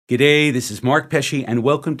G'day, this is Mark Pesce, and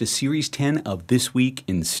welcome to Series 10 of This Week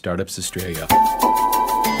in Startups Australia.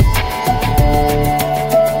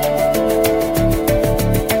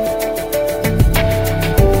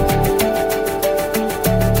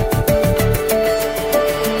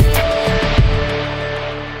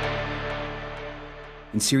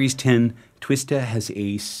 In Series 10, Twista has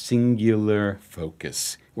a singular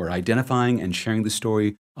focus. We're identifying and sharing the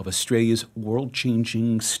story of Australia's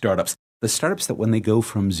world-changing startups. The startups that when they go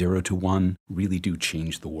from 0 to 1 really do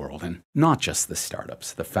change the world. And not just the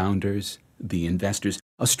startups, the founders, the investors.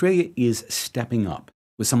 Australia is stepping up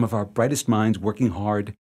with some of our brightest minds working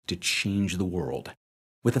hard to change the world.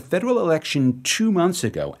 With a federal election 2 months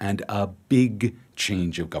ago and a big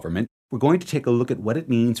change of government, we're going to take a look at what it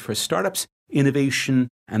means for startups, innovation,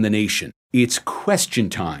 and the nation. It's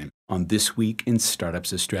question time on This Week in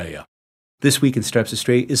Startups Australia. This Week in Startups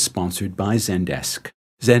Australia is sponsored by Zendesk.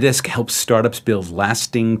 Zendesk helps startups build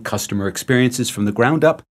lasting customer experiences from the ground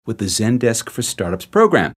up with the Zendesk for Startups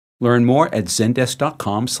program. Learn more at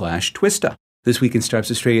zendesk.com/Twista. This Week in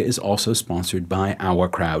Startups Australia is also sponsored by Our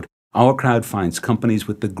Crowd. Our Crowd finds companies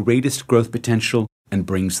with the greatest growth potential and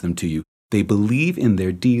brings them to you. They believe in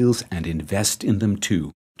their deals and invest in them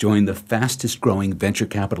too. Join the fastest growing venture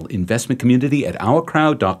capital investment community at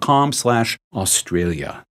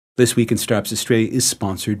ourcrowd.com/Australia. This Week in Startups Australia is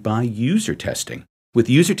sponsored by User Testing. With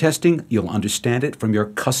user testing, you'll understand it from your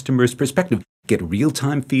customer's perspective. Get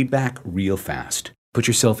real-time feedback real fast. Put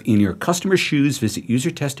yourself in your customer's shoes. Visit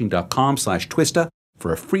usertesting.com/Twista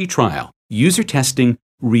for a free trial. User Testing,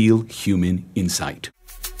 real human insight.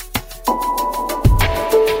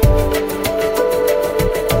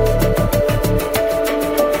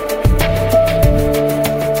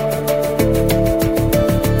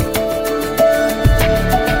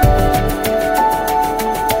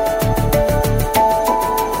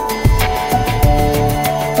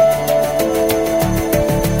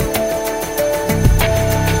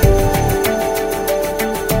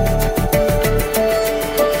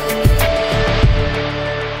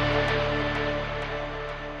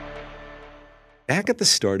 Back at the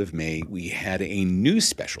start of May, we had a news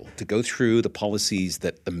special to go through the policies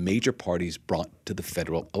that the major parties brought to the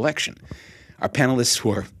federal election. Our panelists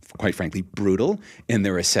were, quite frankly, brutal in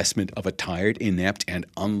their assessment of a tired, inept, and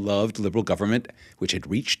unloved Liberal government which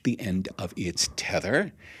had reached the end of its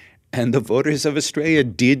tether. And the voters of Australia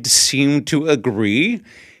did seem to agree.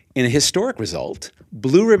 In a historic result,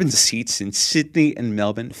 blue ribbon seats in Sydney and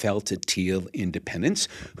Melbourne fell to teal independents,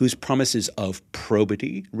 whose promises of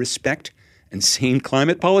probity, respect, and sane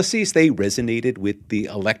climate policies, they resonated with the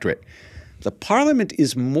electorate. The parliament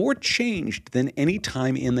is more changed than any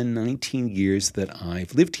time in the 19 years that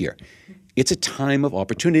I've lived here. It's a time of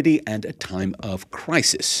opportunity and a time of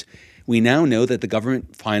crisis. We now know that the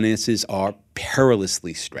government finances are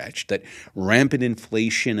perilously stretched, that rampant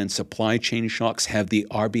inflation and supply chain shocks have the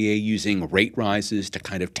RBA using rate rises to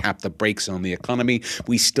kind of tap the brakes on the economy.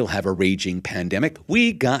 We still have a raging pandemic.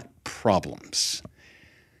 We got problems.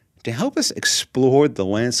 To help us explore the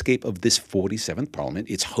landscape of this 47th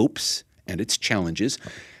Parliament, its hopes and its challenges,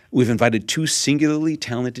 we've invited two singularly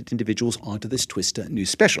talented individuals onto this Twista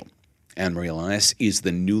news special. Anne-Marie Elias is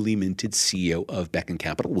the newly minted CEO of Beckon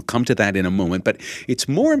Capital. We'll come to that in a moment, but it's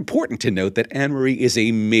more important to note that Anne-Marie is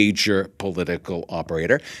a major political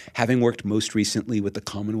operator, having worked most recently with the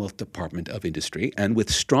Commonwealth Department of Industry and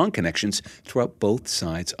with strong connections throughout both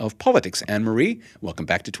sides of politics. Anne-Marie, welcome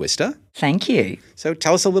back to Twista. Thank you. So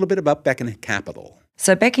tell us a little bit about Beckon Capital.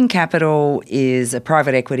 So Beckon Capital is a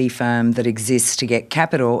private equity firm that exists to get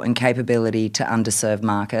capital and capability to underserved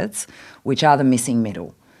markets, which are the missing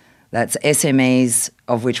middle. That's SMEs,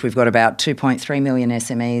 of which we've got about 2.3 million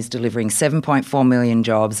SMEs delivering 7.4 million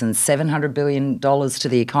jobs and $700 billion to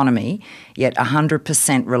the economy, yet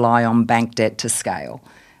 100% rely on bank debt to scale.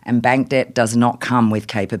 And bank debt does not come with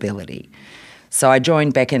capability. So I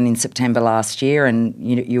joined Beckon in September last year, and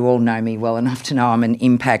you all know me well enough to know I'm an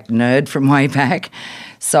impact nerd from way back.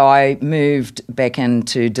 So I moved Beckon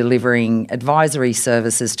to delivering advisory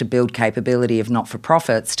services to build capability of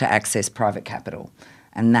not-for-profits to access private capital.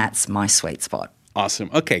 And that's my sweet spot. Awesome.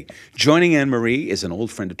 Okay. Joining Anne-Marie is an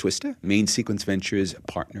old friend of Twista, Main Sequence Ventures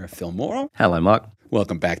partner Phil Morrow. Hello, Mark.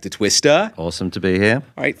 Welcome back to Twista. Awesome to be here.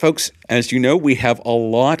 All right, folks, as you know, we have a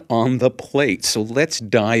lot on the plate. So let's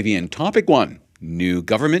dive in. Topic 1, new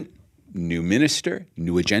government, new minister,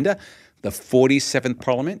 new agenda. The 47th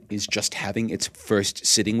Parliament is just having its first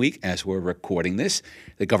sitting week as we're recording this.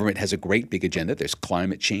 The government has a great big agenda. There's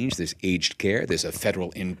climate change, there's aged care, there's a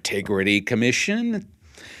Federal Integrity Commission.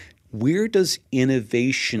 Where does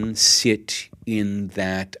innovation sit in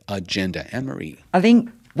that agenda, Anne-Marie? I think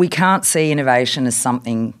we can't see innovation as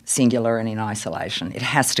something singular and in isolation. It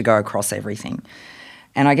has to go across everything.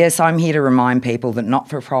 And I guess I'm here to remind people that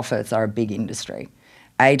not-for-profits are a big industry.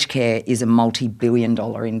 Aged care is a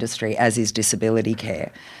multi-billion-dollar industry, as is disability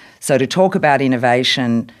care. So to talk about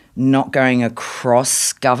innovation not going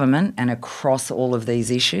across government and across all of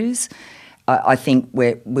these issues, I think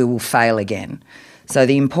we will fail again. So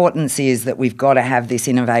the importance is that we've got to have this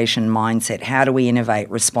innovation mindset. How do we innovate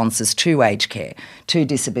responses to aged care, to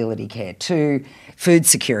disability care, to food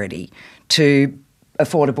security, to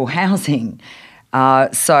affordable housing?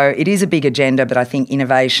 So it is a big agenda, but I think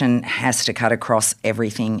innovation has to cut across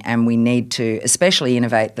everything, and we need to especially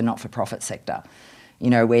innovate the not-for-profit sector. You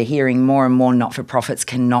know, we're hearing more and more not-for-profits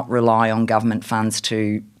cannot rely on government funds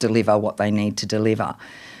to deliver what they need to deliver.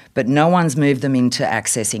 But no one's moved them into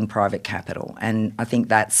accessing private capital, and I think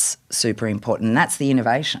that's super important. That's the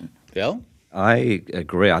innovation. Phil? I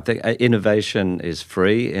agree. I think innovation is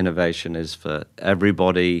free. Innovation is for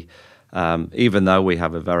everybody. Even though we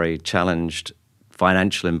have a very challenged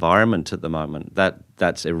financial environment at the moment,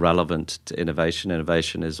 that's irrelevant to innovation.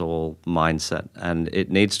 Innovation is all mindset, and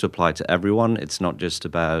it needs to apply to everyone. It's not just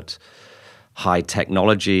about high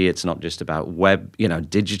technology. It's not just about web,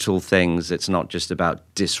 digital things. It's not just about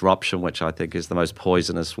disruption, which I think is the most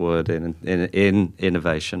poisonous word in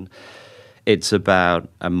innovation. It's about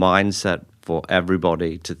a mindset for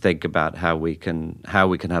everybody to think about how we can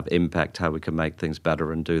have impact, how we can make things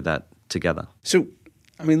better, and do that together. So,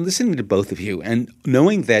 listening to both of you and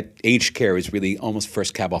knowing that aged care is really almost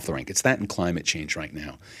first cab off the rank, it's that and climate change right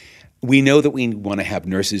now. We know that we want to have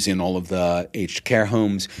nurses in all of the aged care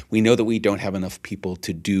homes. We know that we don't have enough people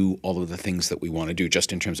to do all of the things that we want to do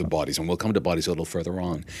just in terms of bodies, and we'll come to bodies a little further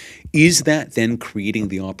on. Is that then creating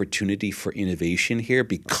the opportunity for innovation here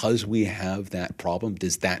because we have that problem?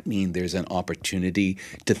 Does that mean there's an opportunity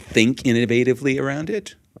to think innovatively around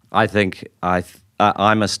it? I think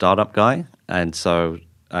I'm a startup guy, and so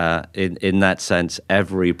in that sense,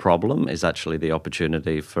 every problem is actually the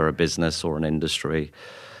opportunity for a business or an industry.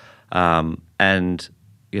 And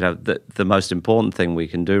the most important thing we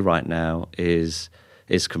can do right now is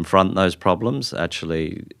confront those problems.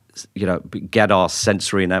 Actually, get our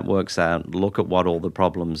sensory networks out, look at what all the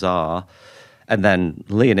problems are, and then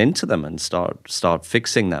lean into them and start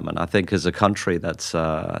fixing them. And I think as a country, that's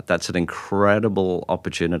an incredible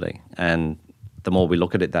opportunity. And the more we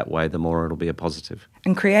look at it that way, the more it'll be a positive.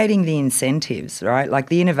 And creating the incentives, right? Like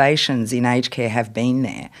the innovations in aged care have been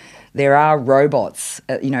there. There are robots,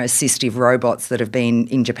 assistive robots that have been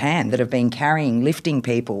in Japan that have been lifting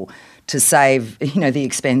people to save, the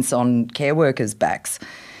expense on care workers' backs.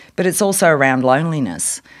 But it's also around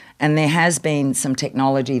loneliness. And there has been some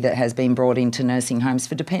technology that has been brought into nursing homes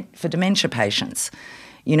for dementia patients.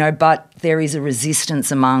 But there is a resistance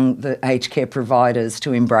among the aged care providers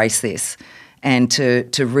to embrace this and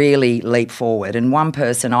to really leap forward. And one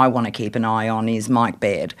person I want to keep an eye on is Mike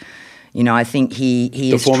Baird. I think he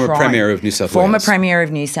is the former Premier of New South Wales. Former Premier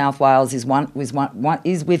of New South Wales is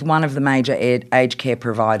with one of the major aged care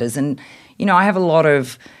providers. And, I have a lot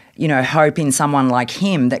of, hope in someone like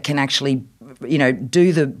him that can actually,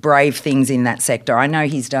 do the brave things in that sector. I know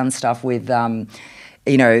he's done stuff with,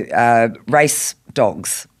 race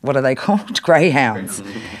dogs. What are they called? Greyhounds.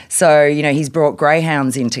 So, he's brought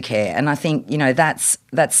greyhounds into care. And I think, that's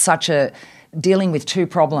such a dealing with two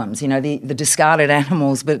problems, the discarded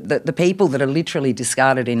animals, but the people that are literally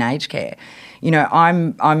discarded in aged care.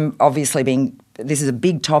 I'm obviously this is a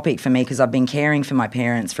big topic for me because I've been caring for my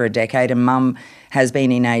parents for a decade, and Mum has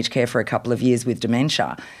been in aged care for a couple of years with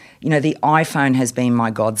dementia. The iPhone has been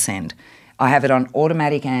my godsend. I have it on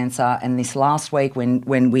automatic answer, and this last week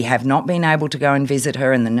when we have not been able to go and visit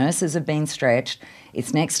her and the nurses have been stretched,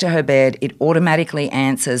 it's next to her bed, it automatically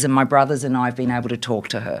answers, and my brothers and I have been able to talk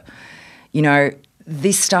to her.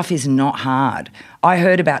 This stuff is not hard. I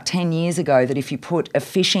heard about 10 years ago that if you put a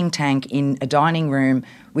fishing tank in a dining room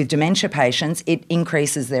with dementia patients, it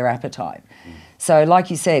increases their appetite. So like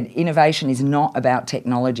you said, innovation is not about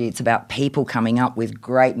technology. It's about people coming up with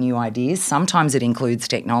great new ideas. Sometimes it includes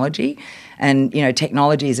technology, and,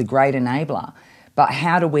 technology is a great enabler. But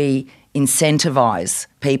how do we incentivise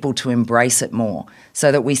people to embrace it more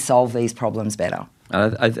so that we solve these problems better?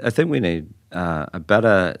 I think we need a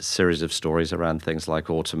better series of stories around things like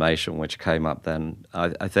automation, which came up then.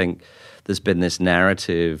 I think there's been this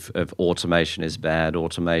narrative of automation is bad.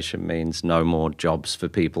 Automation means no more jobs for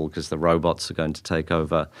people because the robots are going to take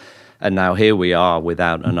over. And now here we are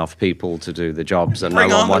without enough people to do the jobs, and no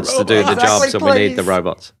one wants to do the Exactly, jobs, so we need the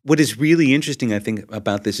robots. What is really interesting, I think,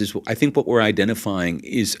 about this is I think what we're identifying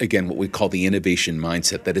is, again, what we call the innovation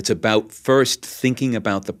mindset, that it's about first thinking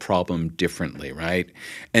about the problem differently, right?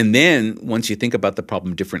 And then once you think about the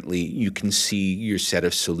problem differently, you can see your set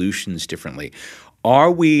of solutions differently.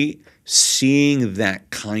 Are we seeing that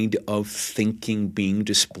kind of thinking being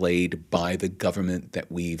displayed by the government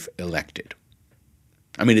that we've elected?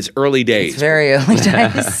 I mean, it's early days. It's very early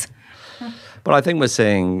days. But I think we're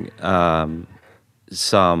seeing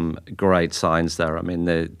some great signs there. I mean,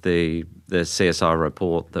 the CSR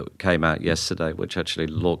report that came out yesterday, which actually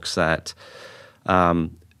looks at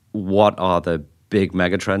what are the big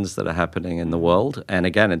megatrends that are happening in the world. And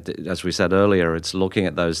again, as we said earlier, it's looking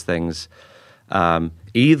at those things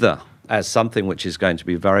either as something which is going to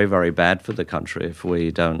be very, very bad for the country if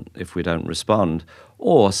we don't respond,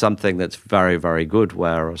 or something that's very, very good,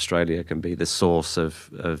 where Australia can be the source of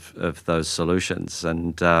those solutions.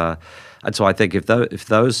 And so I think if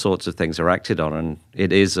those sorts of things are acted on, and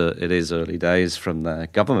it is early days from the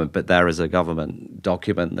government, but there is a government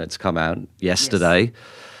document that's come out yesterday. Yes.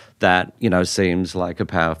 That, seems like a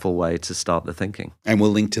powerful way to start the thinking. And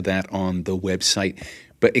we'll link to that on the website.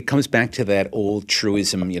 But it comes back to that old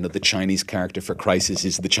truism, the Chinese character for crisis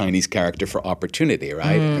is the Chinese character for opportunity,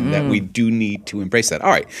 right? Mm-hmm. And that we do need to embrace that.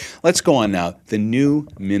 All right, let's go on now. The new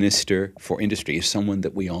Minister for Industry is someone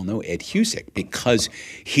that we all know, Ed Husic, because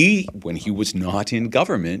he, when he was not in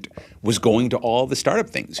government, was going to all the startup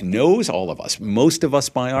things, knows all of us, most of us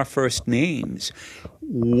by our first names.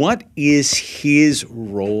 What is his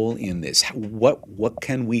role in this? What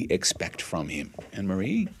can we expect from him?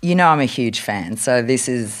 Anne-Marie? I'm a huge fan. So this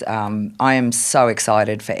is, I am so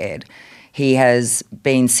excited for Ed. He has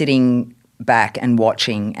been sitting back and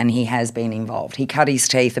watching, and he has been involved. He cut his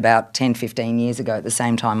teeth about 10, 15 years ago at the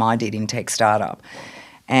same time I did in tech startup.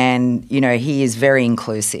 And, he is very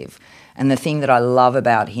inclusive. And the thing that I love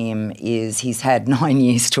about him is he's had 9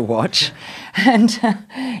 years to watch and,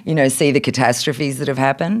 see the catastrophes that have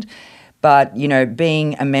happened. But,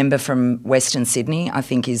 being a member from Western Sydney, I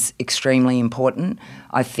think is extremely important.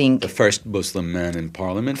 I think... The first Muslim man in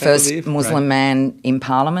Parliament, first I believe. Muslim man in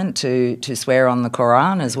Parliament to swear on the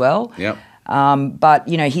Quran as well. Yep. But,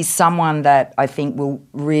 he's someone that I think will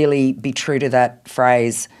really be true to that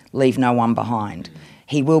phrase, leave no one behind.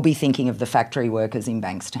 He will be thinking of the factory workers in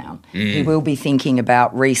Bankstown. Mm. He will be thinking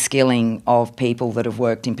about reskilling of people that have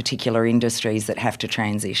worked in particular industries that have to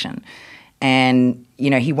transition. And,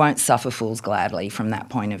 he won't suffer fools gladly from that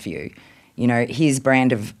point of view. His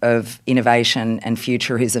brand of innovation and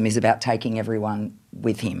futurism is about taking everyone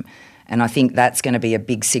with him. And I think that's going to be a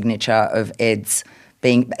big signature of Ed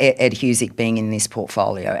Husic being in this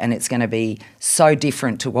portfolio. And it's going to be so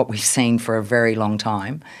different to what we've seen for a very long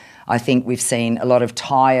time. I think we've seen a lot of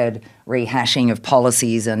tired rehashing of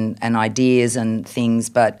policies and ideas and things,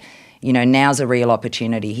 but, now's a real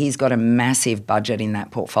opportunity. He's got a massive budget in that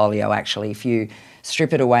portfolio, actually. If you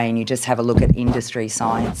strip it away and you just have a look at industry,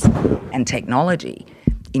 science and technology,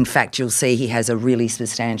 in fact, you'll see he has a really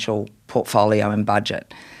substantial portfolio and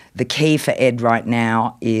budget. The key for Ed right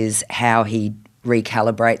now is how he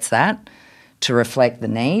recalibrates that to reflect the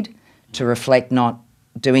need, to reflect not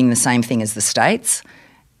doing the same thing as the states,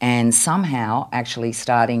 and somehow actually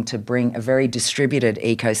starting to bring a very distributed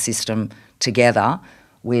ecosystem together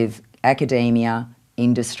with academia,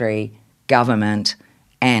 industry, government,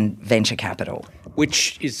 and venture capital.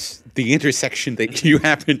 Which is the intersection that you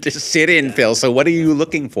happen to sit in, Phil. So what are you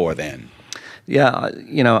looking for then? Yeah,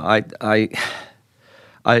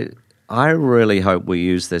 I really hope we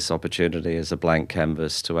use this opportunity as a blank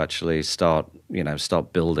canvas to actually start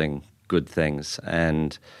building good things.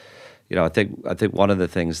 And I think one of the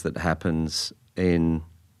things that happens in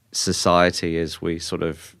society is we sort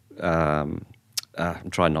of I'm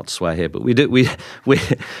trying not to swear here, but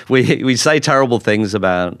we say terrible things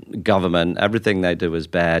about government. Everything they do is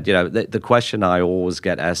bad. The question I always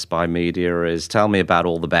get asked by media is, tell me about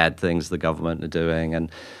all the bad things the government are doing.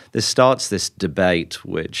 And this starts this debate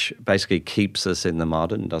which basically keeps us in the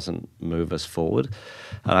mud and doesn't move us forward.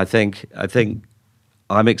 And I think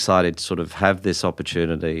I'm excited to sort of have this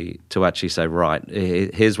opportunity to actually say, right,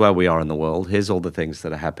 here's where we are in the world. Here's all the things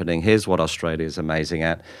that are happening. Here's what Australia is amazing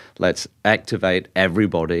at. Let's activate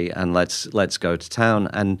everybody and let's go to town.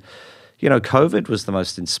 And, COVID was the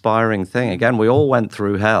most inspiring thing. Again, we all went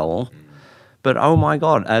through hell. But, oh, my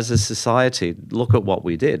God, as a society, look at what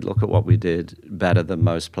we did. Look at what we did better than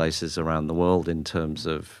most places around the world in terms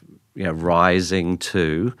of, rising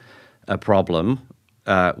to a problem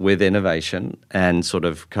with innovation and sort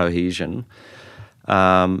of cohesion.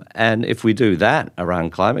 And if we do that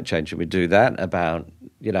around climate change, and we do that about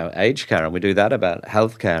aged care, and we do that about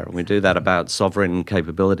healthcare, and we do that about sovereign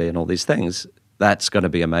capability and all these things, that's going to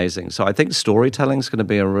be amazing. So I think storytelling is going to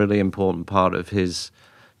be a really important part of his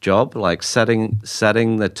job, like setting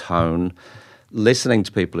the tone, listening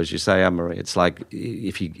to people, as you say, Anne-Marie. It's like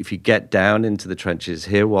if you get down into the trenches,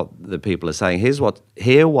 hear what the people are saying,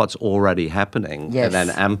 hear what's already happening, Yes. and then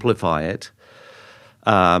amplify it,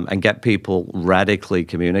 and get people radically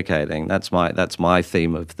communicating. That's my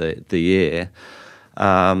theme of the year.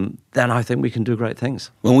 Then I think we can do great things.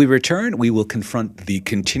 When we return, we will confront the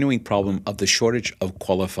continuing problem of the shortage of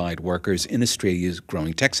qualified workers in Australia's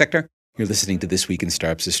growing tech sector. You're listening to This Week in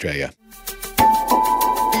Startups Australia.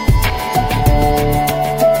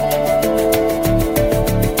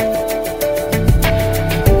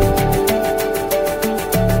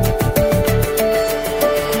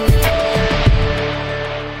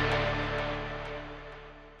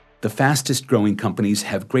 The fastest growing companies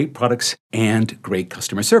have great products and great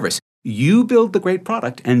customer service. You build the great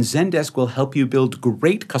product, and Zendesk will help you build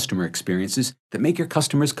great customer experiences that make your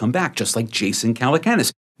customers come back, just like Jason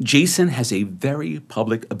Calacanis. Jason has a very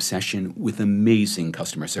public obsession with amazing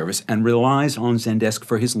customer service and relies on Zendesk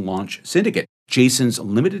for his launch syndicate. Jason's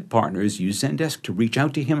limited partners use Zendesk to reach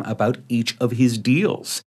out to him about each of his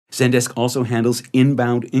deals. Zendesk also handles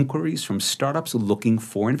inbound inquiries from startups looking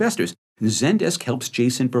for investors. Zendesk helps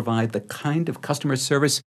Jason provide the kind of customer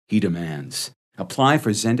service he demands. Apply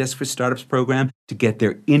for Zendesk for Startups program to get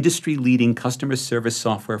their industry-leading customer service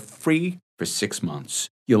software free for 6 months.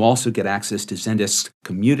 You'll also get access to Zendesk's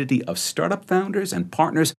community of startup founders and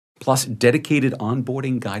partners, plus dedicated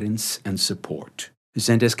onboarding guidance and support.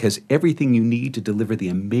 Zendesk has everything you need to deliver the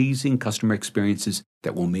amazing customer experiences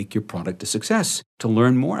that will make your product a success. To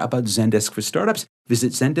learn more about Zendesk for Startups,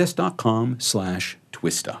 visit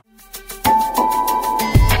zendesk.com/twista.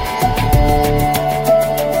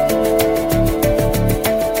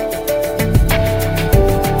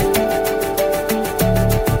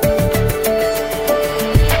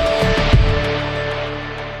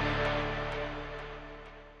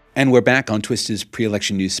 And we're back on Twista's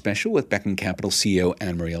pre-election news special with Beckon Capital CEO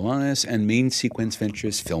Anne-Marie Elias and Main Sequence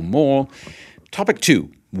Ventures Phil Moore. Topic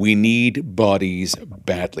 2, we need bodies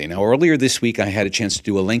badly. Now, earlier this week, I had a chance to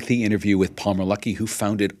do a lengthy interview with Palmer Luckey, who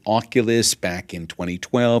founded Oculus back in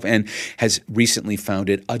 2012 and has recently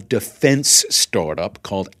founded a defense startup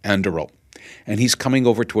called Anduril. And he's coming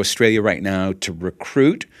over to Australia right now to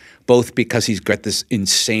recruit, both because he's got this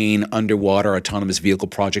insane underwater autonomous vehicle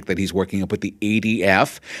project that he's working up with the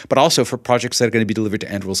ADF, but also for projects that are going to be delivered to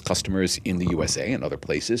Anduril's customers in the USA and other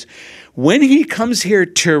places. When he comes here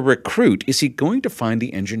to recruit, is he going to find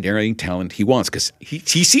the engineering talent he wants? Because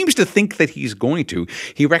he seems to think that he's going to.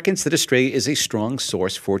 He reckons that Australia is a strong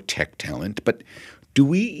source for tech talent, but do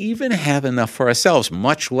we even have enough for ourselves,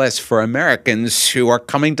 much less for Americans who are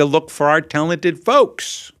coming to look for our talented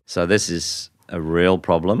folks? So this is a real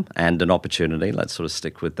problem and an opportunity. Let's sort of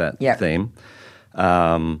stick with that theme.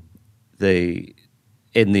 In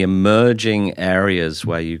the emerging areas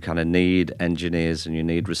where you kind of need engineers and you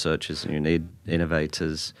need researchers and you need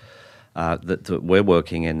innovators that we're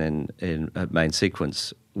working in at Main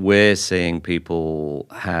Sequence, we're seeing people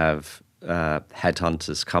have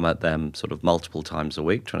headhunters come at them sort of multiple times a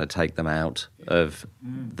week, trying to take them out of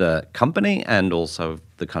the company and also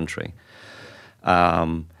the country.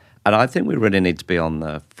 And I think we really need to be on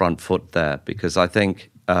the front foot there, because I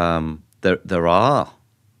think there are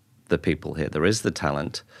the people here. There is the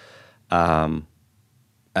talent in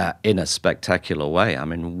a spectacular way. I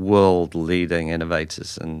mean, world-leading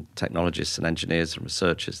innovators and technologists and engineers and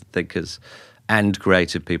researchers, thinkers, and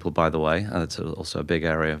creative people, by the way. And that's also a big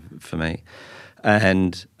area for me.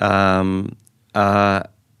 And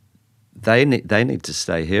they need to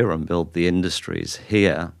stay here and build the industries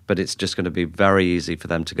here, but it's just going to be very easy for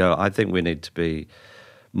them to go. I think we need to be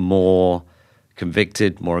more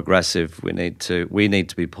convicted, more aggressive. We need to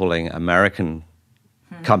be pulling American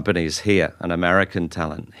companies here and American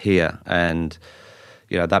talent here. And,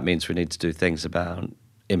 that means we need to do things about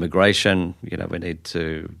immigration. We need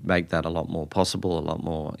to make that a lot more possible, a lot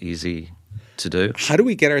more easy to do. How do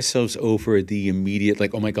we get ourselves over the immediate,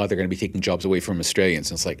 like, oh my God, they're going to be taking jobs away from Australians?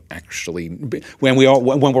 And it's like, actually, when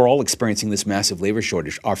we're all experiencing this massive labor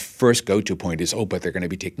shortage, our first go-to point is, but they're going to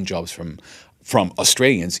be taking jobs from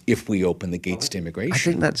Australians if we open the gates to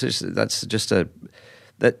immigration. I think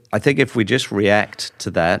I think if we just react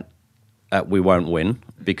to that, we won't win,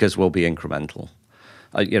 because we'll be incremental.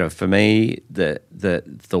 For me, the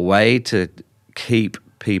way to keep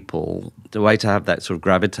people, the way to have that sort of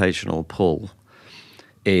gravitational pull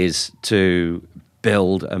is to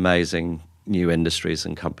build amazing new industries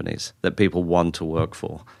and companies that people want to work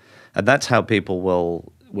for. And that's how people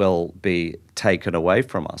will be taken away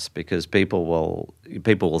from us, because people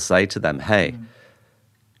will say to them, hey,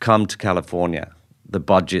 come to California. The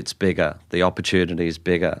budget's bigger. The opportunity's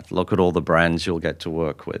bigger. Look at all the brands you'll get to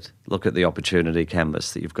work with. Look at the opportunity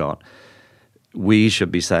canvas that you've got. We should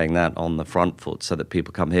be saying that on the front foot so that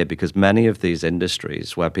people come here, because many of these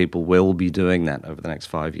industries where people will be doing that over the next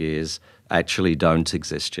 5 years actually don't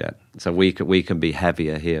exist yet. So we can be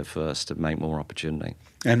heavier here first to make more opportunity.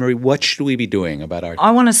 Anne-Marie, what should we be doing about our...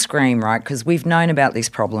 I want to scream, right, because we've known about this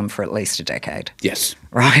problem for at least a decade. Yes.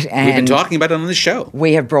 Right? And we've been talking about it on the show.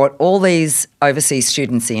 We have brought all these overseas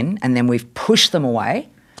students in and then we've pushed them away,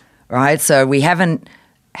 right? So we haven't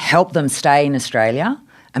helped them stay in Australia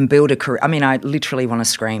and build a career. I mean, I literally want to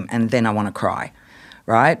scream and then I want to cry,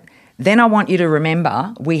 right? Then I want you to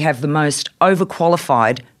remember we have the most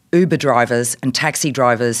overqualified Uber drivers and taxi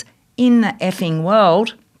drivers in the effing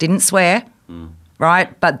world. Didn't swear,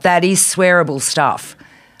 right? But that is swearable stuff,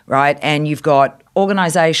 right? And you've got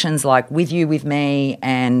organisations like With You, With Me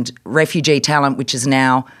and Refugee Talent, which is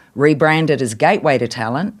now rebranded as Gateway to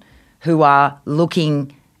Talent, who are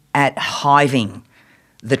looking at hiving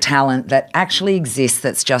the talent that actually exists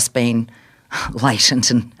that's just been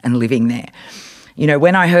latent and living there. You know,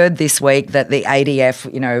 when I heard this week that the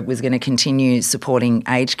ADF, you know, was going to continue supporting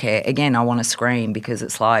aged care, again, I want to scream, because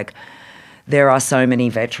it's like there are so many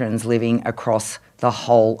veterans living across the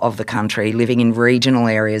whole of the country, living in regional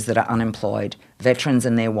areas that are unemployed, veterans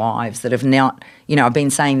and their wives that have not, you know, I've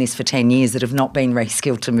been saying this for 10 years, that have not been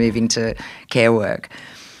reskilled to move into care work.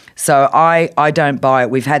 So I don't buy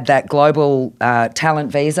it. We've had that global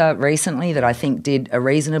talent visa recently that I think did a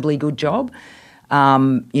reasonably good job.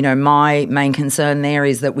 You know, my main concern there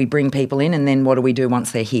is that we bring people in and then what do we do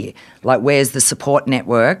once they're here? Like, where's the support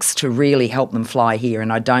networks to really help them fly here?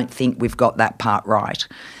 And I don't think we've got that part right.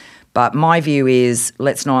 But my view is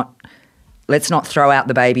let's not throw out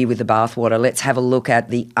the baby with the bathwater. Let's have a look at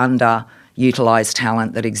the underutilised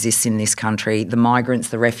talent that exists in this country, the migrants,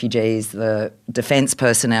 the refugees, the defence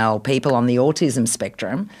personnel, people on the autism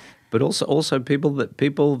spectrum. But also people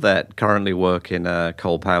that currently work in a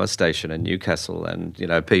coal power station in Newcastle, and you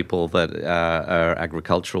know, people that are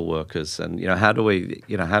agricultural workers, and how do we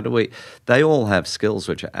they all have skills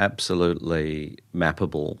which are absolutely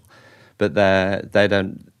mappable, but they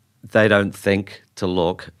don't think to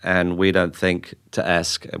look, and we don't think to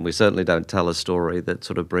ask, and we certainly don't tell a story that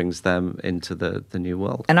sort of brings them into the new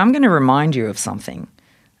world. And I'm going to remind you of something.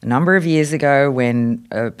 A number of years ago, when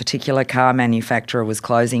a particular car manufacturer was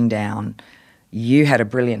closing down, you had a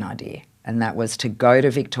brilliant idea, and that was to go to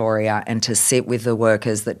Victoria and to sit with the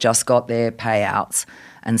workers that just got their payouts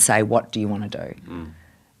and say, what do you want to do?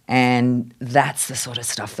 And that's the sort of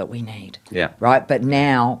stuff that we need. Yeah. Right? But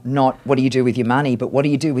now, not what do you do with your money, but what do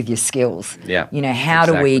you do with your skills? Yeah. You know, how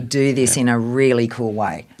do we do this in a really cool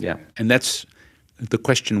way? Yeah. And that's the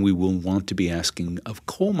question we will want to be asking of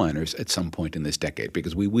coal miners at some point in this decade,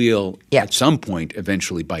 because we will at some point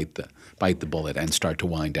eventually bite the bullet and start to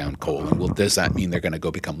wind down coal. And does that mean they're going to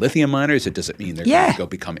go become lithium miners? Or does it mean they're going to go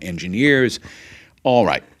become engineers? All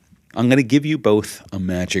right. I'm going to give you both a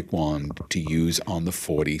magic wand to use on the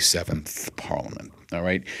 47th Parliament. All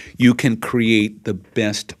right? You can create the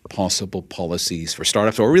best possible policies for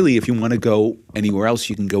startups, or really if you want to go anywhere else,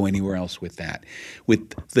 you can go anywhere else with that,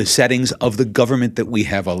 with the settings of the government that we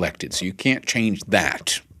have elected. So you can't change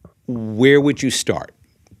that. Where would you start?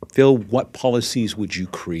 Phil, what policies would you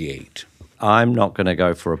create? I'm not going to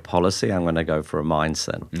go for a policy. I'm going to go for a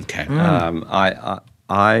mindset. Okay.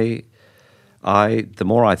 The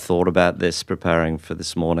more I thought about this preparing for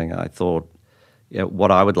this morning, I thought,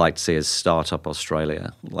 what I would like to see is Startup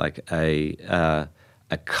Australia, like a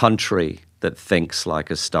country that thinks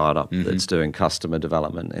like a startup that's doing customer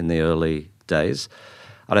development in the early days.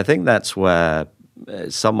 And I think that's where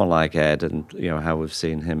someone like Ed and how we've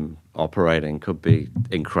seen him operating could be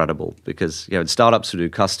incredible, because in startups who do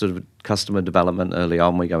customer development early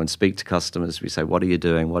on, we go and speak to customers. We say, what are you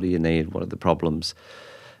doing? What do you need? What are the problems?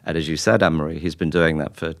 And as you said, Anne-Marie, he's been doing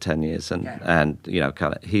that for 10 years, and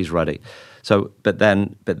he's ready. So, but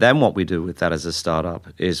then what we do with that as a startup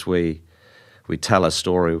is we tell a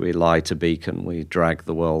story, we lie to Beacon, we drag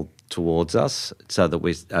the world towards us, so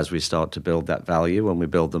that as we start to build that value and we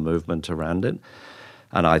build the movement around it.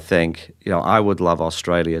 And I think, I would love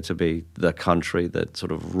Australia to be the country that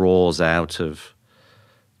sort of roars out of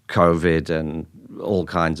COVID and all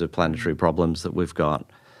kinds of planetary problems that we've got,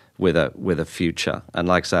 with a future. And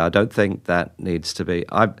like I say, I don't think that needs to be.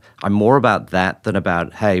 I'm more about that than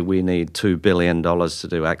about, hey, we need $2 billion to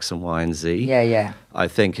do X and Y and Z. Yeah. I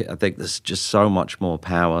think there's just so much more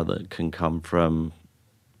power that can come from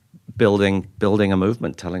building a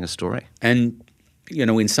movement, telling a story. And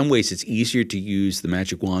in some ways, it's easier to use the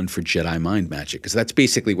magic wand for Jedi mind magic, because that's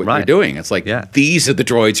basically what you're doing. It's like, these are the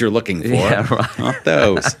droids you're looking for, not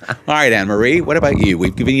those. All right, Anne-Marie, what about you?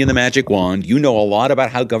 We've given you the magic wand. You know a lot about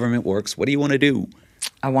how government works. What do you want to do?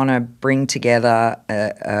 I want to bring together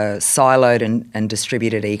a siloed and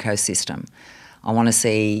distributed ecosystem. I want to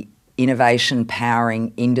see innovation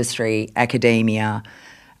powering industry, academia.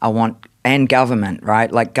 And government,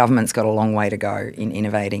 right? Like, government's got a long way to go in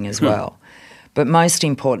innovating as well. But most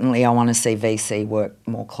importantly, I want to see VC work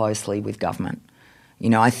more closely with government.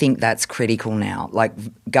 I think that's critical now. Like,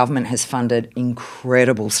 government has funded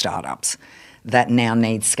incredible startups that now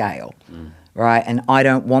need scale, right? And I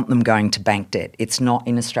don't want them going to bank debt. It's not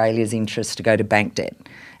in Australia's interest to go to bank debt.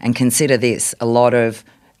 And consider this, a lot of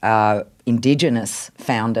Indigenous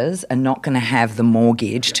founders are not going to have the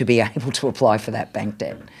mortgage to be able to apply for that bank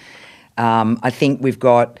debt. I think we've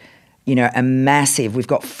got we've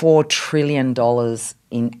got $4 trillion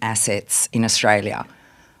in assets in Australia,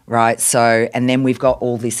 right? So, and then we've got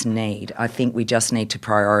all this need. I think we just need to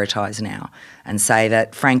prioritise now and say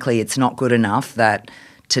that, frankly, it's not good enough that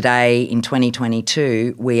today in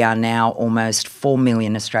 2022, we are now almost 4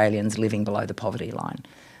 million Australians living below the poverty line.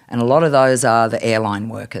 And a lot of those are the airline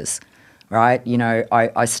workers, right?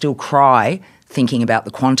 I still cry thinking about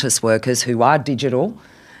the Qantas workers who are digital,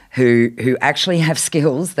 who actually have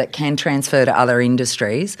skills that can transfer to other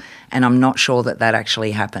industries, and I'm not sure that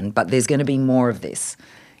actually happened. But there's going to be more of this,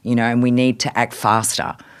 and we need to act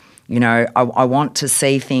faster. I want to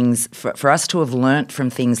see things, for us to have learnt from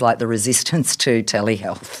things like the resistance to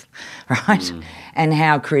telehealth, right? And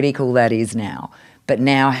how critical that is now. But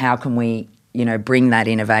now how can we bring that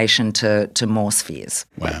innovation to more spheres.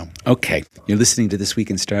 Wow. Okay. You're listening to This Week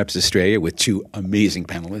in Startups Australia with two amazing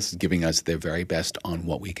panelists giving us their very best on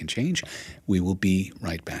what we can change. We will be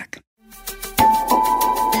right back.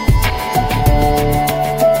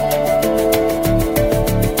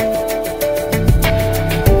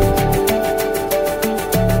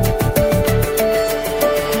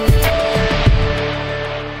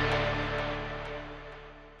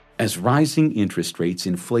 As rising interest rates,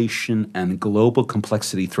 inflation, and global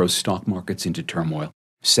complexity throw stock markets into turmoil,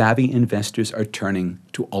 savvy investors are turning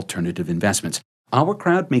to alternative investments. Our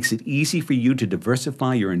Crowd makes it easy for you to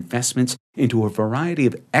diversify your investments into a variety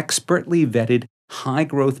of expertly vetted,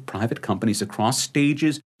 high-growth private companies across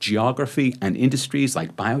stages, geography, and industries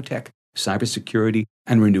like biotech, cybersecurity,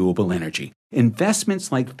 and renewable energy.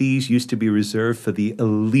 Investments like these used to be reserved for the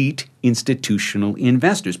elite institutional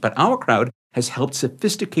investors, but Our Crowd has helped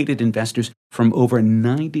sophisticated investors from over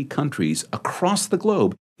 90 countries across the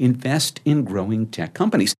globe invest in growing tech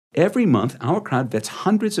companies. Every month, Our Crowd vets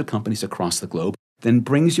hundreds of companies across the globe, then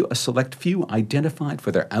brings you a select few identified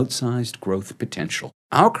for their outsized growth potential.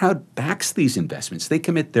 Our Crowd backs these investments. They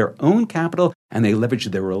commit their own capital, and they leverage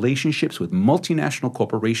their relationships with multinational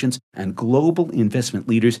corporations and global investment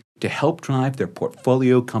leaders to help drive their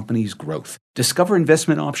portfolio companies' growth. Discover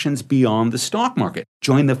investment options beyond the stock market.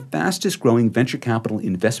 Join the fastest growing venture capital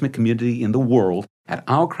investment community in the world at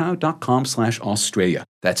ourcrowd.com/Australia.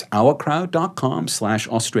 That's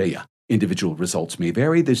ourcrowd.com/Australia. Individual results may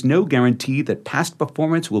vary. There's no guarantee that past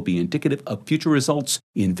performance will be indicative of future results.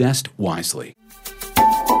 Invest wisely.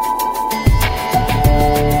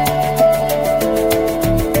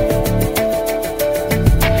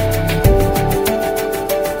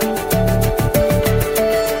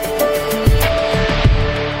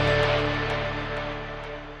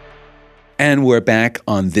 And we're back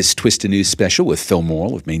on this Twist of News special with Phil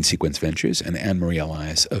Morrill of Main Sequence Ventures and Anne-Marie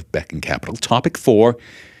Elias of Beacon Capital. Topic 4,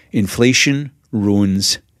 inflation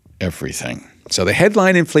ruins everything. So the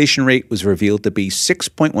headline inflation rate was revealed to be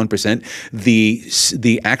 6.1%.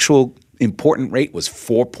 The actual important rate was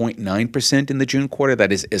 4.9% in the June quarter.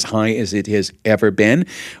 That is as high as it has ever been.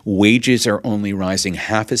 Wages are only rising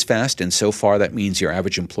half as fast, and so far that means your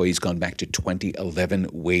average employee's gone back to 2011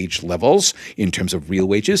 wage levels in terms of real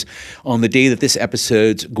wages. On the day that this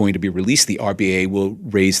episode's going to be released, the RBA will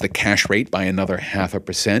raise the cash rate by another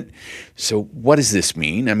 0.5%. So what does this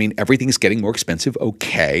mean? I mean, everything's getting more expensive,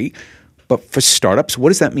 okay. But for startups, what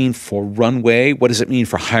does that mean for runway? What does it mean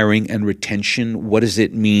for hiring and retention? What does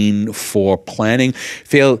it mean for planning?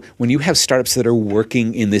 Phil, when you have startups that are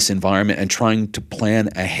working in this environment and trying to plan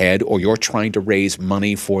ahead, or you're trying to raise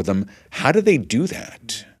money for them, how do they do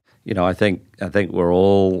that? I think we're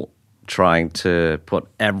all trying to put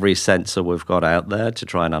every sensor we've got out there to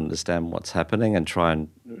try and understand what's happening and try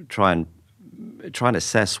and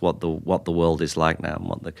assess what the world is like now and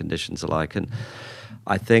what the conditions are like. And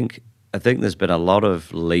I think there's been a lot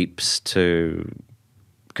of leaps to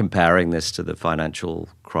comparing this to the financial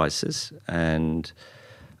crisis, and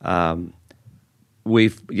we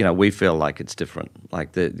feel like it's different.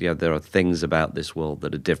 Like there are things about this world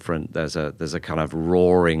that are different. There's a kind of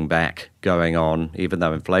roaring back going on, even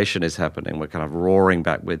though inflation is happening. We're kind of roaring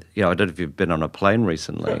back with, I don't know if you've been on a plane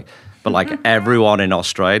recently, but like everyone in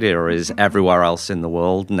Australia is everywhere else in the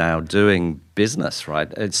world now doing business,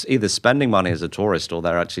 right? It's either spending money as a tourist or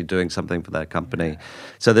they're actually doing something for their company.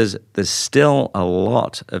 So there's still a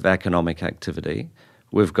lot of economic activity.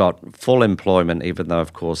 We've got full employment, even though,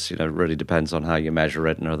 of course, it really depends on how you measure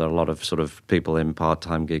it, and there are a lot of sort of people in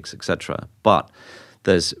part-time gigs, etc. But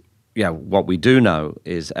there's, what we do know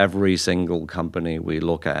is every single company we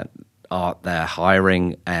look at, they're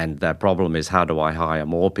hiring, and their problem is, how do I hire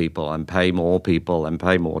more people and pay more people and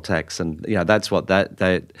pay more tax? And that's what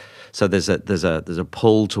so there's a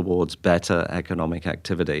pull towards better economic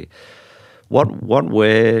activity. What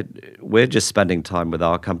we're just spending time with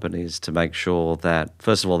our companies to make sure that,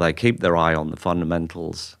 first of all, they keep their eye on the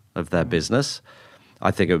fundamentals of their business.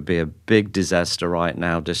 I think it would be a big disaster right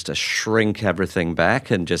now just to shrink everything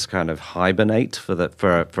back and just kind of hibernate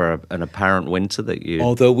for an apparent winter that you.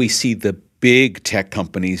 Although we see the big tech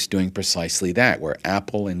companies doing precisely that, where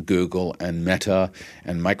Apple and Google and Meta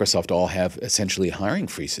and Microsoft all have essentially hiring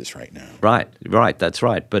freezes right now. Right, that's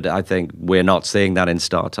right. But I think we're not seeing that in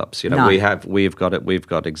startups. No. We've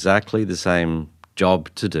got exactly the same job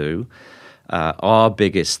to do. Our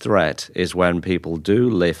biggest threat is when people do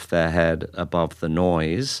lift their head above the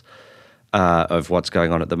noise of what's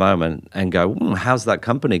going on at the moment and go, how's that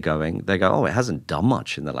company going? They go, it hasn't done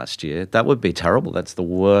much in the last year. That would be terrible. That's the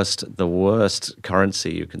worst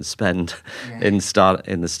currency you can spend in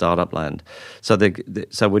the startup land. So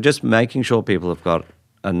so we're just making sure people have got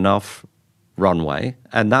enough runway,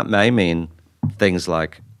 and that may mean things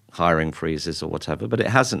like hiring freezes or whatever, but it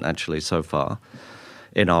hasn't actually so far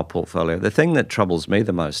in our portfolio. The thing that troubles me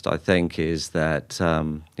the most, I think, is that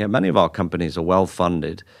many of our companies are well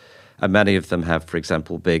funded, and many of them have, for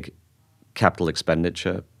example, big capital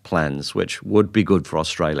expenditure plans, which would be good for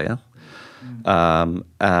Australia.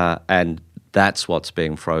 And that's what's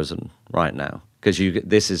being frozen right now, because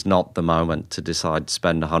this is not the moment to decide to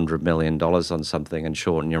spend $100 million on something and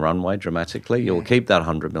shorten your runway dramatically. You'll keep that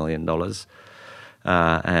 $100 million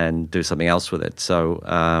and do something else with it. So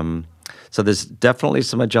there's definitely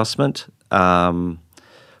some adjustment,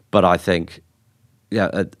 but I think,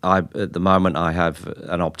 at the moment I have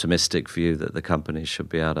an optimistic view that the companies should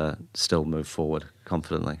be able to still move forward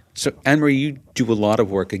confidently. So, Anne-Marie, you do a lot of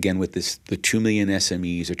work, again, with the 2 million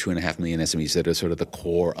SMEs or 2.5 million SMEs that are sort of the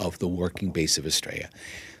core of the working base of Australia.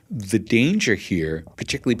 The danger here,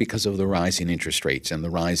 particularly because of the rise in interest rates and the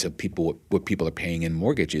rise of what people are paying in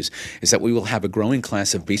mortgages, is that we will have a growing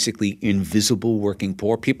class of basically invisible working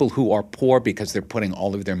poor, people who are poor because they're putting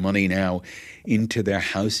all of their money now into their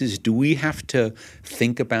houses. Do we have to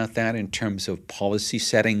think about that in terms of policy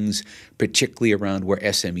settings, particularly around where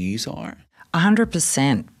SMEs are?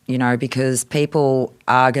 100%, because people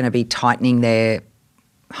are going to be tightening their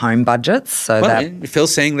home budgets. So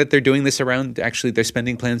Phil's saying that they're doing this around actually their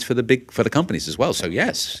spending plans for the companies as well. So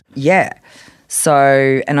yes. Yeah.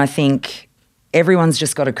 So, and I think everyone's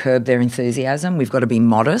just got to curb their enthusiasm. We've got to be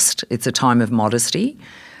modest. It's a time of modesty.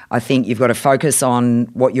 I think you've got to focus on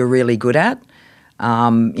what you're really good at.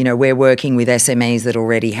 We're working with SMEs that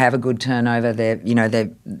already have a good turnover.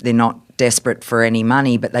 They're not desperate for any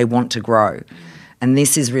money, but they want to grow. And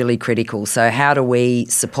this is really critical. So how do we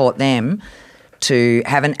support them to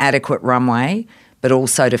have an adequate runway, but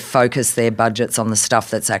also to focus their budgets on the stuff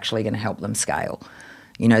that's actually going to help them scale?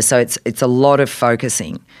 So it's a lot of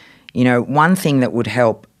focusing. One thing that would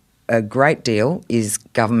help a great deal is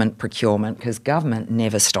government procurement, because government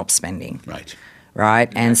never stops spending.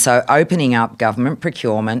 Right? And so opening up government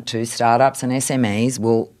procurement to startups and SMEs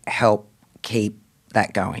will help keep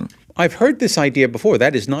that going. I've heard this idea before.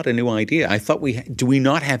 That is not a new idea. I thought do we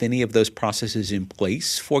not have any of those processes in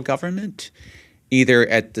place for government, either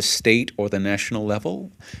at the state or the national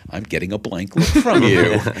level? I'm getting a blank look from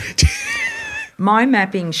you. My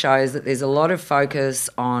mapping shows that there's a lot of focus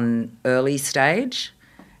on early stage,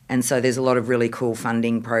 and so there's a lot of really cool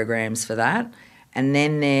funding programs for that. And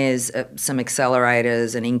then there's some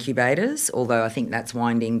accelerators and incubators, although I think that's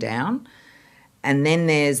winding down. And then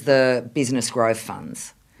there's the business growth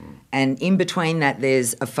funds. And in between that,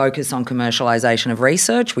 there's a focus on commercialisation of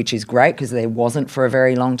research, which is great because there wasn't for a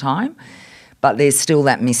very long time. but there's still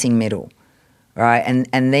that missing middle, right?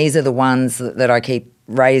 And these are the ones that I keep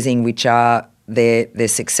raising, which are they're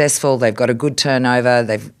successful, they've got a good turnover,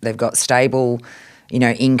 they've got stable,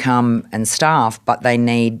 income and staff, but they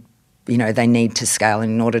need to scale.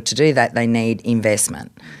 And in order to do that, they need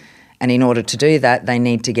investment. And in order to do that, they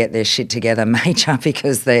need to get their shit together major,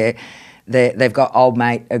 because they've got old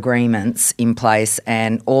mate agreements in place,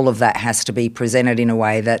 and all of that has to be presented in a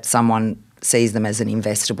way that someone sees them as an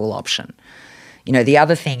investable option. The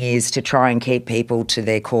other thing is to try and keep people to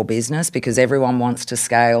their core business, because everyone wants to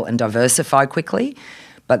scale and diversify quickly.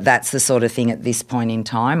 But that's the sort of thing at this point in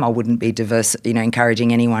time. I wouldn't be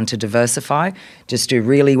encouraging anyone to diversify. Just do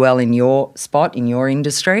really well in your spot, in your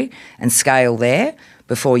industry, and scale there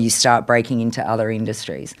before you start breaking into other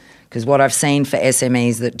industries. Because what I've seen for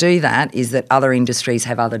SMEs that do that is that other industries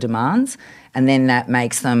have other demands, and then that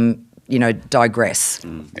makes them digress.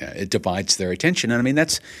 Yeah, it divides their attention. And I mean,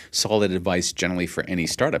 that's solid advice generally for any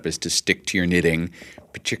startup, is to stick to your knitting,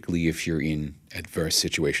 particularly if you're in adverse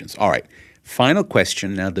situations. All right, final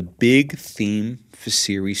question. Now, the big theme for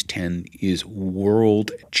Series 10 is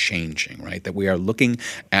world changing, right? That we are looking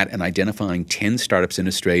at and identifying 10 startups in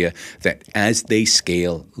Australia that, as they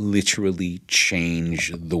scale, literally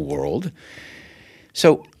change the world.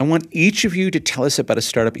 So I want each of you to tell us about a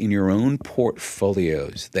startup in your own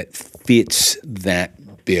portfolios that fits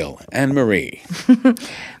that bill. Anne-Marie.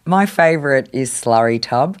 My favourite is Slurry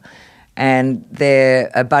Tub, and they're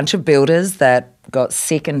a bunch of builders that got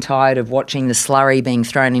sick and tired of watching the slurry being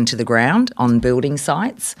thrown into the ground on building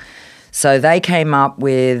sites. So they came up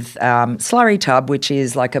with Slurry Tub, which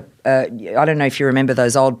is like I don't know if you remember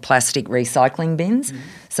those old plastic recycling bins. Mm-hmm.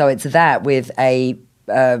 So it's that with a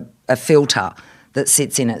filter that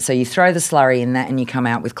sits in it. So you throw the slurry in that and you come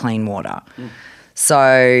out with clean water. Mm.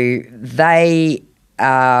 So they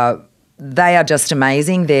are just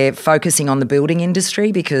amazing. They're focusing on the building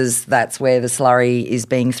industry because that's where the slurry is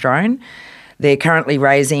being thrown. They're currently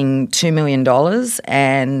raising $2 million,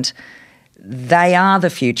 and they are the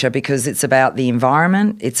future because it's about the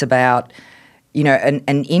environment. It's about,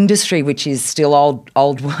 an industry which is still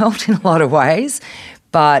old world in a lot of ways,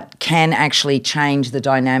 but can actually change the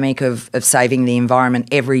dynamic of saving the environment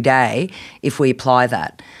every day if we apply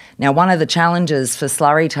that. Now, one of the challenges for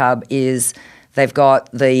Slurry Tub is they've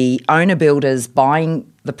got the owner builders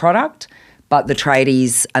buying the product, but the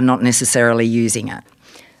tradies are not necessarily using it.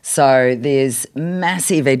 So there's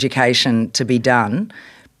massive education to be done,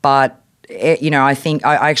 but I think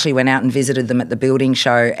I actually went out and visited them at the building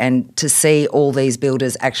show, and to see all these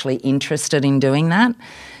builders actually interested in doing that.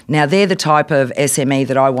 Now, they're the type of SME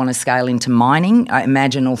that I want to scale into mining. I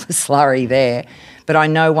imagine all the slurry there. But I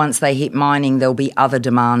know once they hit mining, there'll be other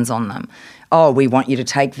demands on them. Oh, we want you to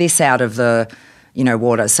take this out of the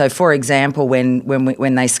water. So, for example,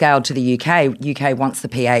 when they scaled to the UK wants the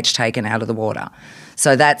pH taken out of the water.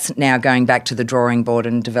 So that's now going back to the drawing board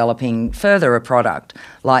and developing further a product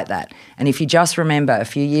like that. And if you just remember, a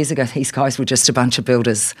few years ago, these guys were just a bunch of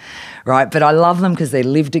builders, right? But I love them because they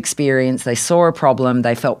lived experience, they saw a problem,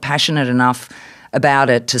 they felt passionate enough about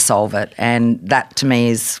it to solve it. And that, to me,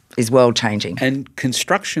 is world-changing. And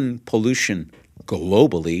construction pollution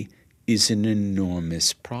globally is an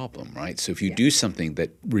enormous problem, right? So if you do something that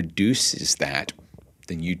reduces that,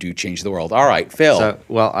 then you do change the world. All right, Phil. So,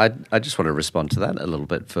 I just want to respond to that a little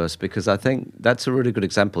bit first, because I think that's a really good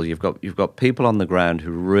example. You've got people on the ground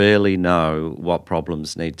who really know what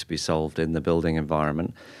problems need to be solved in the building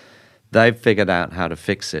environment. They've figured out how to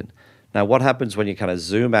fix it. Now, what happens when you kind of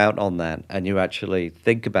zoom out on that and you actually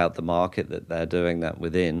think about the market that they're doing that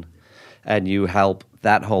within, and you help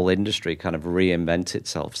that whole industry kind of reinvent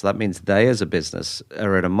itself? So that means they as a business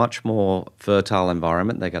are in a much more fertile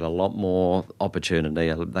environment. They get a lot more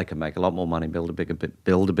opportunity. They can make a lot more money, build a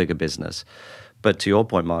bigger business. But to your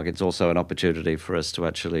point, Mark, it's also an opportunity for us to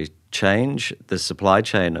actually change the supply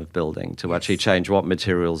chain of building, to actually change what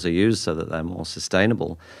materials are used so that they're more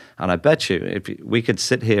sustainable. And I bet you, if we could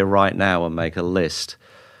sit here right now and make a list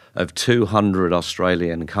of 200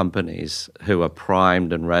 Australian companies who are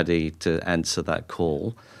primed and ready to answer that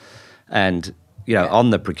call. And, on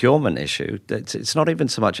the procurement issue, it's not even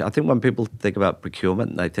so much, I think when people think about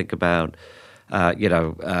procurement, they think about,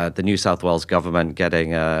 the New South Wales government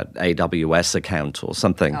getting a AWS account or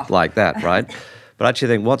something like that, right? But I actually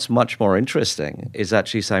think what's much more interesting is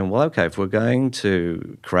actually saying, well, okay, if we're going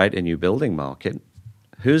to create a new building market,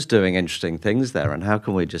 who's doing interesting things there, and how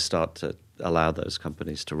can we just start to allow those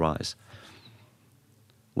companies to rise?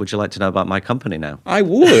 Would you like to know about my company now? I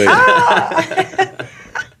would.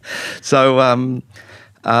 So I'm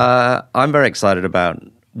very excited about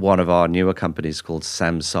one of our newer companies called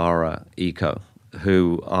Samsara Eco,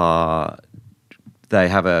 who are They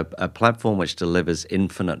have a platform which delivers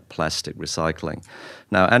infinite plastic recycling.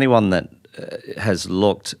 Now, anyone that has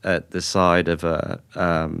looked at the side of a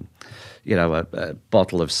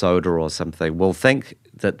bottle of soda or something will think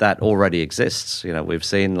that already exists. We've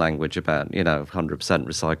seen language about 100%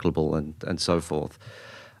 recyclable and so forth.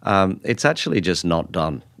 It's actually just not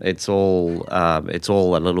done. It's all a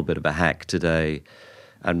little bit of a hack today,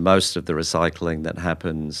 and most of the recycling that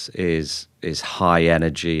happens is high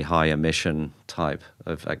energy, high emission type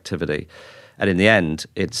of activity. And in the end,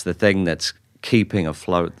 it's the thing that's keeping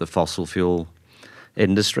afloat the fossil fuel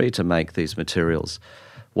industry to make these materials.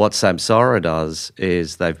 What Samsara does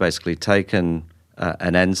is they've basically taken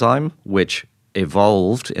an enzyme which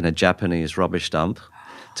evolved in a Japanese rubbish dump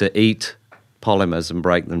to eat polymers and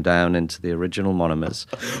break them down into the original monomers.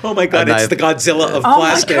 Oh my God! It's the Godzilla of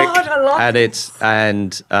plastic. Oh my God! I love it.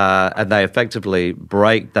 And they effectively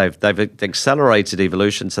break. They've accelerated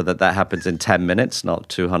evolution so that happens in 10 minutes, not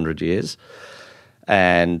 200 years,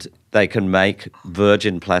 and they can make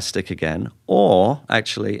virgin plastic again, or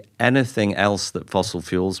actually anything else that fossil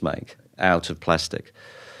fuels make out of plastic.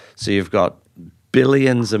 So you've got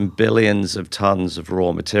billions and billions of tons of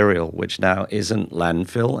raw material, which now isn't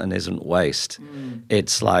landfill and isn't waste.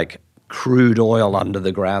 It's like crude oil under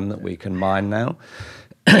the ground that we can mine now.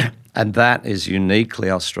 And that is uniquely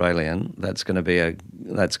Australian. That's going to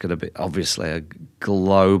be obviously a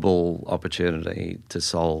global opportunity to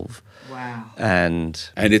solve. Wow.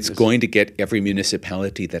 And it's going to get every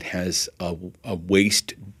municipality that has a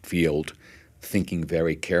waste field thinking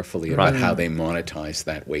very carefully about how they monetize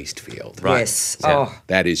that waste field. Right. Yes.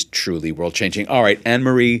 That is truly world-changing. All right,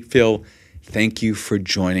 Anne-Marie, Phil, thank you for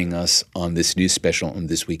joining us on this news special on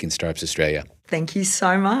This Week in Startups Australia. Thank you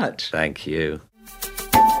so much. Thank you.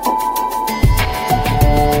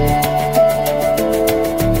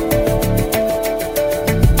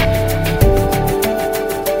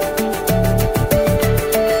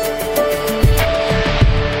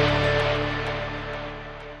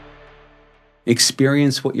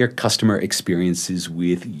 Experience what your customer experiences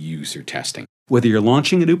with user testing. Whether you're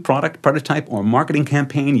launching a new product, prototype, or marketing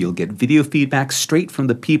campaign, you'll get video feedback straight from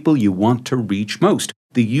the people you want to reach most.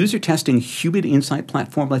 The user testing Human Insight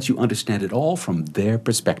platform lets you understand it all from their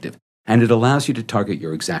perspective. And it allows you to target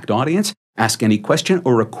your exact audience, ask any question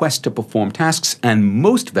or request to perform tasks, and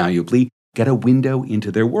most valuably, get a window into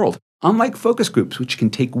their world. Unlike focus groups, which can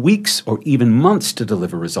take weeks or even months to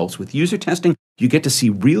deliver results, with user testing, you get to see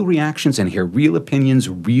real reactions and hear real opinions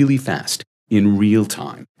really fast, in real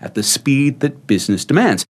time, at the speed that business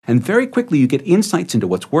demands. And very quickly, you get insights into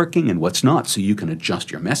what's working and what's not, so you can adjust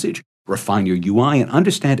your message, refine your UI, and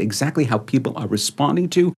understand exactly how people are responding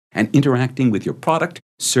to and interacting with your product,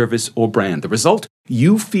 service, or brand. The result?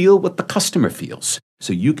 You feel what the customer feels,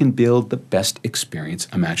 so you can build the best experience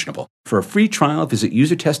imaginable. For a free trial, visit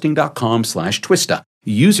usertesting.com/Twista.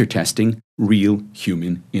 User testing, real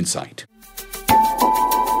human insight.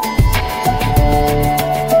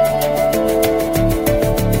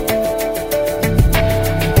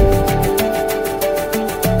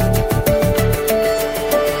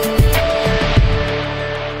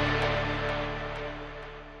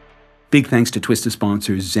 Big thanks to Twista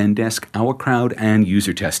sponsors Zendesk, Our Crowd, and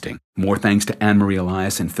User Testing. More thanks to Anne-Marie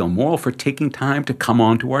Elias and Phil Morrill for taking time to come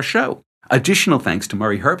on to our show. Additional thanks to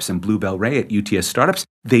Murray Herbst and Bluebell Ray at UTS Startups.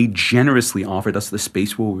 They generously offered us the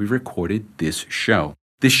space where we recorded this show.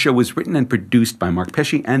 This show was written and produced by Mark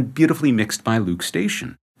Pesce and beautifully mixed by Luke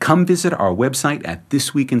Station. Come visit our website at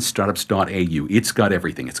thisweekinstartups.au. It's got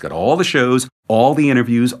everything. It's got all the shows, all the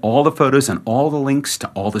interviews, all the photos, and all the links to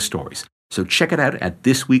all the stories. So check it out at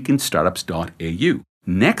thisweekinstartups.au.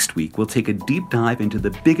 Next week, we'll take a deep dive into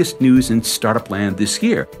the biggest news in startup land this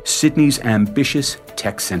year, Sydney's ambitious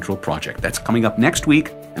Tech Central project. That's coming up next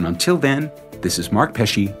week. And until then, this is Mark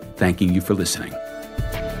Pesce thanking you for listening.